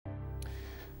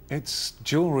It's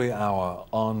Jewellery Hour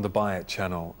on the Buy It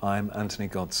channel. I'm Anthony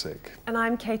Godsick. And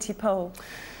I'm Katie Pole.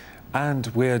 And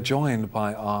we're joined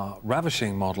by our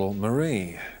ravishing model,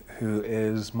 Marie, who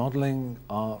is modelling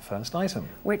our first item.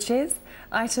 Which is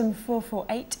item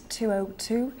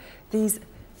 448202, these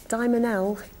Diamond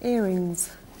L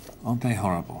earrings. Aren't they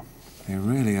horrible? They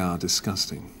really are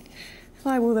disgusting. If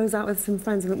I wore those out with some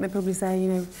friends, they'd probably say,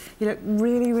 you look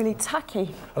really, really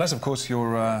tacky. Unless, of course,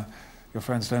 your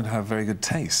friends don't have very good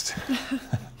taste.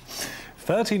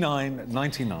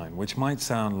 $39.99, which might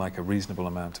sound like a reasonable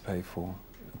amount to pay for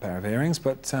a pair of earrings,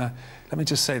 but let me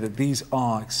just say that these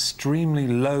are extremely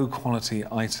low-quality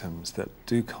items that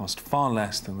do cost far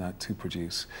less than that to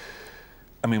produce.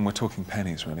 I mean, we're talking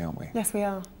pennies, really, aren't we? Yes, we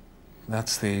are.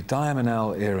 That's the Diamond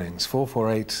L earrings,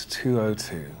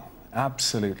 448202.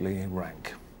 Absolutely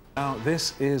rank. Now,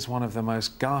 this is one of the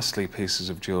most ghastly pieces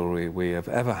of jewellery we have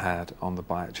ever had on the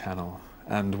Buy It channel,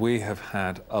 and we have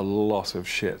had a lot of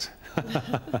shit.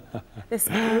 This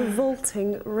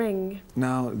revolting ring.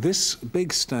 Now, this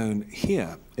big stone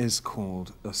here is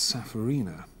called a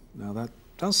sapphirina. Now, that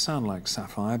does sound like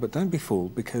sapphire, but don't be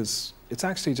fooled, because it's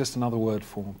actually just another word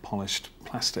for polished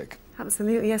plastic.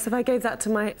 Absolutely, yes. If I gave that to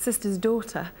my sister's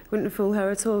daughter, it wouldn't fool her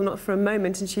at all, not for a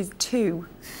moment, and she's 2.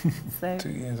 So. 2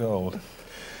 years old.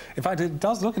 In fact, it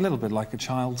does look a little bit like a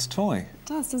child's toy. It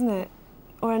does, doesn't it?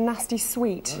 Or a nasty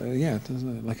sweet. Yeah,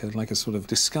 doesn't it? Like a sort of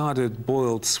discarded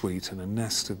boiled sweet and a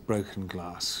nest of broken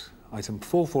glass. Item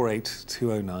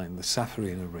 448209, the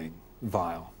sapphirina ring,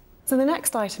 vial. So the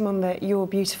next item on the Your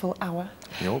Beautiful Hour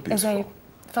is a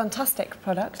fantastic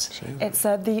product. It's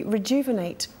the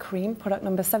Rejuvenate Cream, product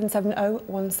number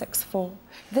 770164.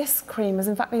 This cream has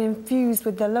in fact been infused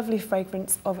with the lovely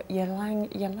fragrance of ylang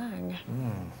ylang.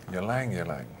 Ylang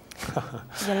ylang.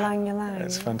 Ylang ylang.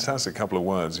 It's a fantastic couple of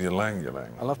words, ylang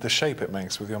ylang. I love the shape it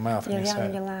makes with your mouth when you say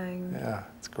it. Ylang. Yeah,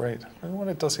 it's great. And what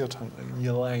it does to your tongue,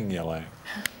 ylang ylang.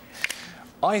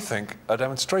 I think a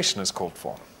demonstration is called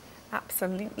for.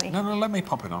 Absolutely. No, let me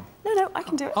pop it on. No, I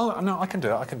can do it. Oh, no, I can do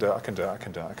it. I can do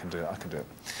it.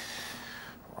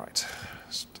 Right,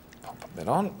 just pop it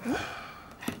on.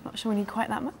 Not sure we need quite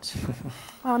that much.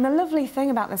 Well, and the lovely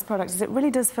thing about this product is it really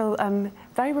does feel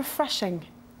very refreshing.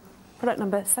 Product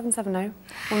number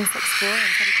 770164.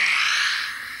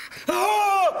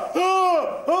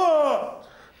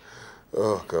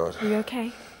 Oh, God. Are you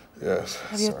okay? Yes,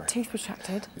 Have your teeth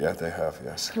retracted? Yeah, they have,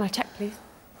 yes. Can I check, please?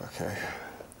 Okay.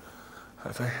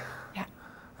 Have they? Yeah.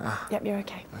 Yep, you're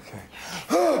okay. Okay.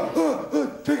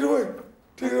 Take it away.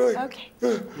 Take it away. Okay.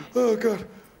 Oh, God.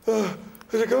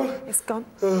 Is it gone? It's gone.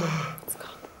 It's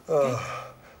gone. Okay.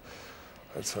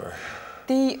 I'm sorry.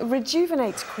 The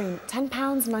Rejuvenate Cream,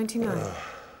 £10.99.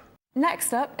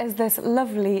 Next up is this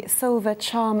lovely silver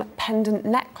charm pendant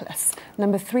necklace,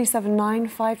 number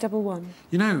 379511.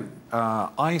 You know,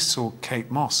 I saw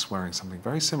Kate Moss wearing something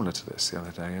very similar to this the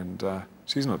other day, and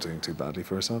she's not doing too badly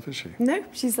for herself, is she? No,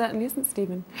 she certainly isn't,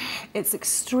 Stephen. It's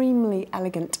extremely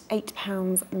elegant,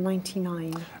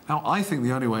 £8.99. Now, I think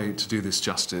the only way to do this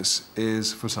justice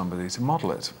is for somebody to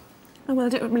model it. Oh, well, I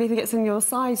don't really think it's in your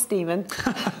size, Stephen.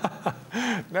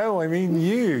 No, I mean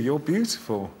you. You're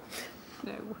beautiful.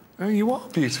 No. Oh, you are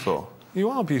beautiful.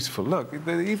 You are beautiful. Look,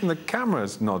 even the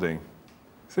camera's nodding.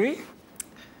 See?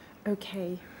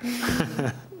 Okay.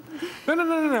 No.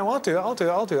 I'll do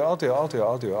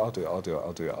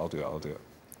it.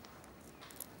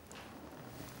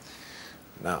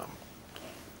 Now.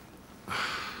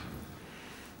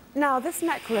 Now, this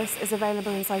necklace is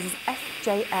available in sizes F,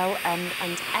 J, L, M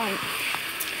and N.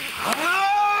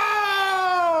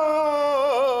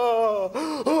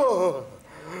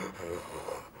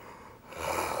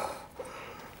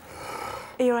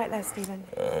 Are you right there, Stephen?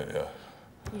 Yeah.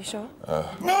 You sure?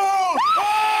 No!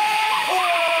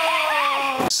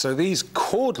 So these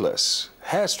cordless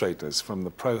hair straighteners from the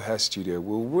Pro Hair Studio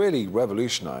will really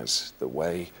revolutionise the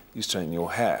way you straighten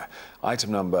your hair.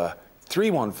 Item number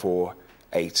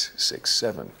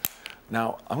 314867.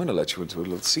 Now, I'm going to let you into a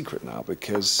little secret now,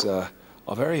 because our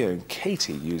very own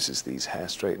Katie uses these hair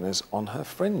straighteners on her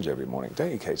fringe every morning, don't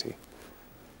you, Katie?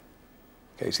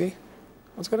 Katie?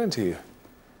 What's got into you?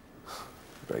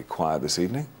 Very quiet this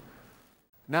evening.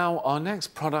 Now, our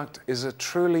next product is a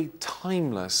truly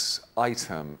timeless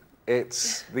item.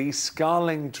 It's the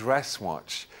Scarling Dress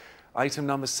Watch, item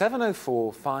number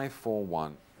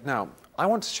 704541. Now, I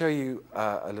want to show you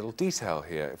a little detail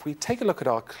here. If we take a look at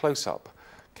our close-up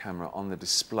camera on the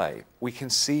display, we can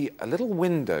see a little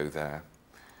window there.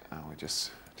 We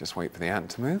just wait for the ant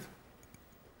to move.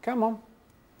 Come on.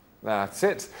 That's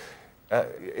it.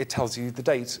 It tells you the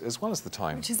date as well as the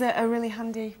time. Which is a really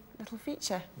handy little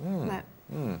feature, isn't it?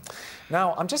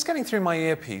 Now, I'm just getting through my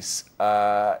earpiece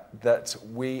that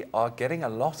we are getting a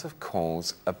lot of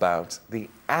calls about the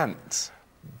ants.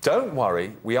 Don't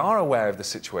worry, we are aware of the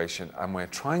situation and we're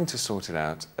trying to sort it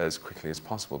out as quickly as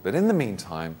possible. But in the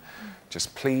meantime,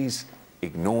 just please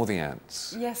ignore the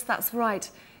ants. Yes, that's right.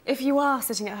 If you are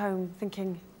sitting at home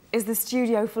thinking, is the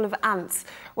studio full of ants?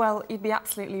 Well, you'd be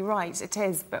absolutely right, it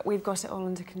is, but we've got it all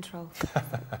under control.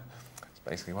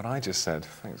 Basically what I just said.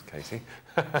 Thanks, Katie.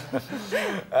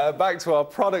 Back to our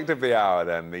product of the hour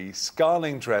then, the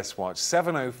Scarling dress watch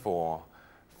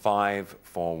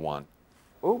 704541.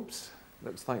 Oops,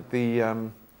 looks like the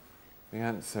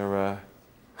ants are,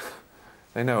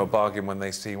 they know a bargain when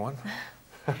they see one.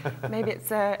 Maybe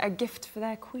it's a gift for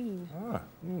their queen.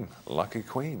 Lucky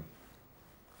queen.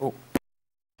 Oh.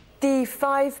 The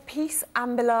 5-piece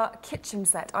Ambular kitchen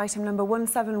set, item number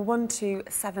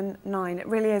 171279. It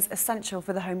really is essential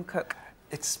for the home cook.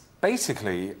 It's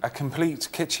basically a complete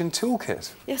kitchen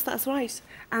toolkit. Yes, that's right.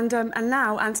 And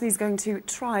now Anthony's going to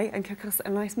try and cook us a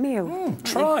nice meal.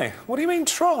 Try? What do you mean,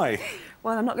 try?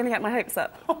 Well, I'm not going to get my hopes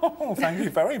up. Oh, thank you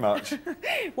very much.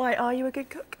 Why, are you a good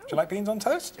cook? Do you like beans on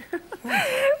toast?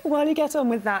 While you get on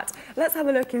with that, let's have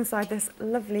a look inside this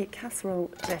lovely casserole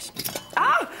dish.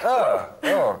 Ah!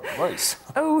 Gross.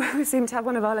 Oh, we seem to have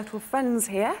one of our little friends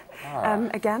here.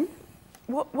 Again.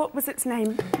 What was its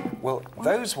name? Well,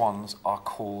 those ones are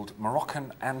called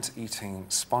Moroccan ant-eating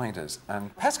spiders,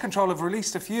 and Pest Control have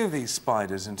released a few of these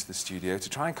spiders into the studio to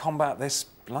try and combat this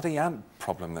bloody ant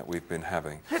problem that we've been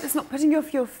having. I hope it's not putting you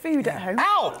off your food at home.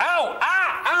 Ow! Ow!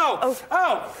 Ah! Ow! Oh.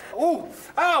 Ow! Oh!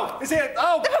 Ow! Is it?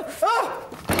 Oh!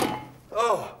 Oh!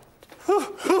 Oh!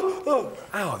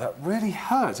 Ow, that really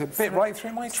hurt. It bit right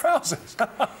through my trousers.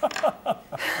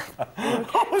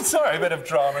 Oh, sorry, a bit of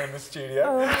drama in the studio.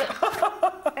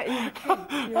 Are you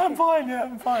okay? I'm fine, yeah,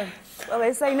 I'm fine. Well,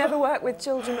 they say never work with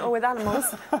children or with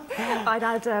animals. I'd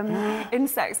add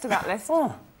insects to that list.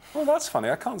 Oh, well, that's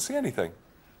funny. I can't see anything.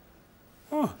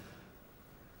 Oh.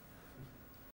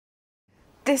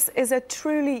 This is a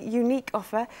truly unique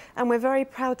offer, and we're very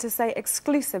proud to say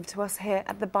exclusive to us here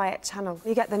at the Buy It channel.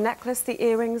 You get the necklace, the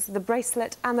earrings, the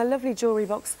bracelet and the lovely jewellery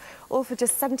box, all for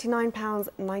just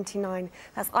 £79.99.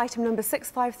 That's item number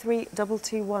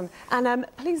 653221. And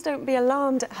please don't be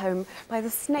alarmed at home by the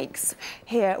snakes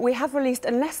here. We have released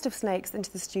a nest of snakes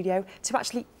into the studio to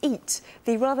actually eat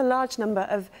the rather large number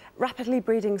of rapidly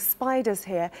breeding spiders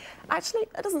here. Actually,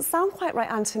 that doesn't sound quite right,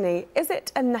 Anthony. Is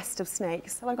it a nest of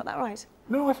snakes? Have I got that right?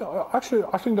 No, actually,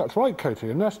 I think that's right, Katie.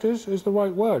 A nest is the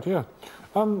right word, yeah.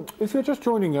 If you're just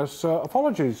joining us,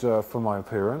 apologies for my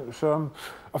appearance.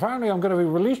 Apparently, I'm going to be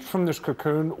released from this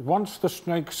cocoon once the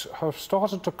snakes have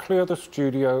started to clear the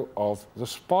studio of the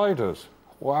spiders.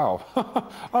 Wow.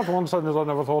 That's one sentence I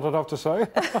never thought I'd have to say.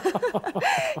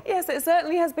 Yes, it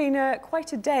certainly has been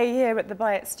quite a day here at the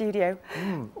Buy It studio.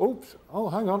 Oops. Oh,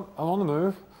 hang on. I'm on the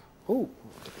move. Oh.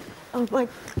 Oh, my...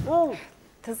 Oh.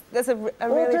 There's a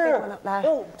really big one up there.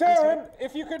 Oh, Darren,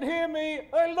 if you can hear me,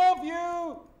 I love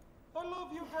you! I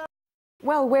love you, Darren!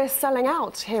 Well, we're selling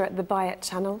out here at the Buy It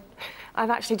channel.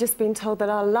 I've actually just been told that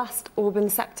our last Auburn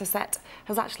Sceptre set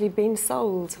has actually been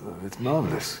sold. Oh, it's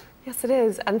marvellous. Yes, it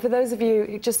is. And for those of you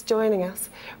who are just joining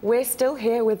us, we're still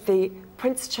here with the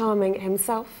Prince Charming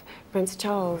himself, Prince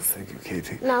Charles. Thank you,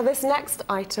 Katie. Now, this next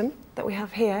item that we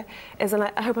have here is, and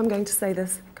I hope I'm going to say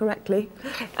this correctly,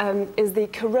 is the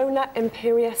Corona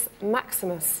Imperius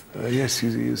Maximus. Yes,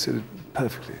 you said it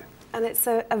perfectly. And it's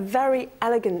a very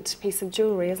elegant piece of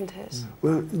jewellery, isn't it?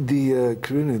 Well, the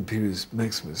Corona Imperius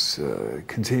Maximus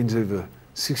contains over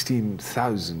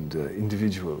 16,000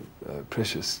 individual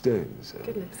precious stones.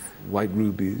 Goodness. White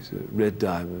rubies, red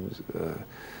diamonds,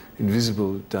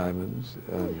 invisible diamonds.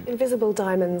 Invisible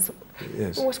diamonds?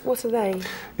 Yes. What are they?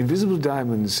 Invisible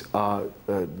diamonds are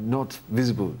not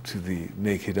visible to the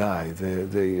naked eye.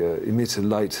 They emit a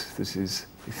light that is,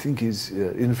 I think, is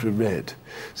infrared,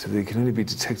 so they can only be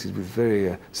detected with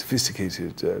very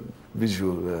sophisticated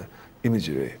visual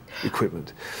imagery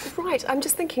equipment. Right, I'm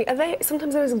just thinking, are they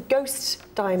sometimes those ghost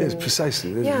diamonds? Yes,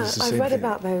 precisely. Yeah, I've read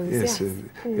about those, yes.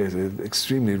 Yes, they're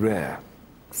extremely rare.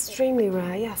 Extremely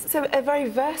rare, yes. So a very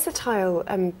versatile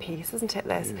piece, isn't it,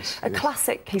 this? Yes, a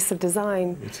classic piece of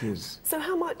design. It is. So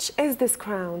how much is this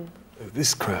crown?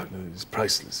 This crown is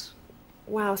priceless.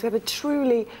 Wow, so we have a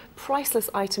truly priceless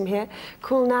item here.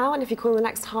 Call now, and if you call in the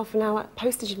next half an hour,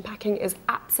 postage and packing is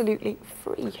absolutely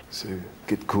free. So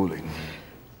get calling.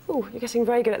 Oh, you're getting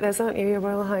very good at this, aren't you, Your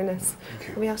Royal Highness?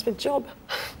 Thank you. We asked for a job.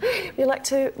 Would you like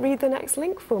to read the next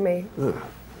link for me?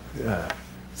 Yeah.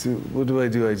 So what do? I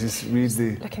just read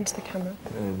the... Look into the camera.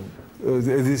 oh,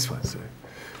 this one, sorry.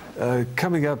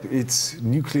 Coming up, it's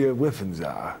nuclear weapons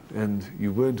hour, and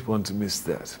you won't want to miss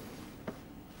that.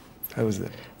 How was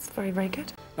that? It's very, very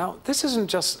good. Now, this isn't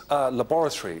just a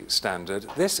laboratory standard.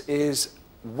 This is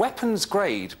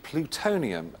weapons-grade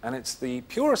plutonium, and it's the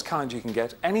purest kind you can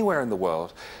get anywhere in the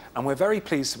world, and we're very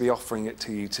pleased to be offering it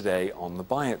to you today on the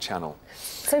Buy It channel.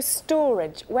 So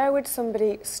storage, where would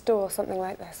somebody store something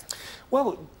like this?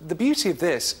 Well, the beauty of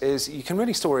this is you can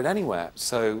really store it anywhere.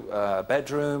 So a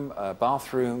bedroom, a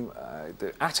bathroom,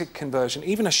 the attic conversion,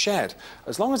 even a shed.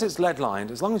 As long as it's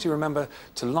lead-lined, as long as you remember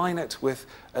to line it with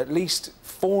at least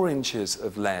 4 inches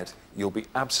of lead, you'll be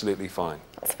absolutely fine.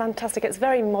 That's fantastic. It's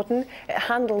very modern, it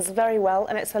handles very well,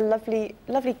 and it's a lovely,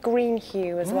 lovely green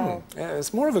hue as well. Yeah,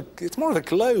 it's more of a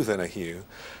glow than a hue.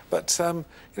 But you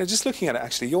know, just looking at it,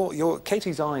 actually, your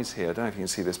Katie's eyes here, I don't know if you can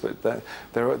see this, but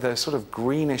they're sort of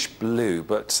greenish blue,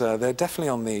 but they're definitely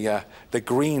on the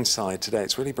green side today.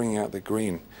 It's really bringing out the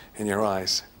green in your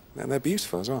eyes, and they're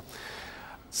beautiful as well.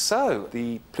 So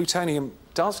the plutonium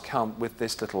does come with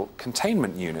this little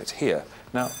containment unit here.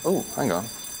 Now, oh, hang on.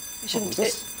 Is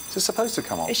this supposed to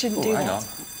come on? It shouldn't do hang that. on.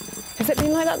 Has it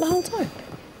been like that the whole time?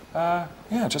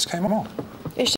 Yeah, it just came on.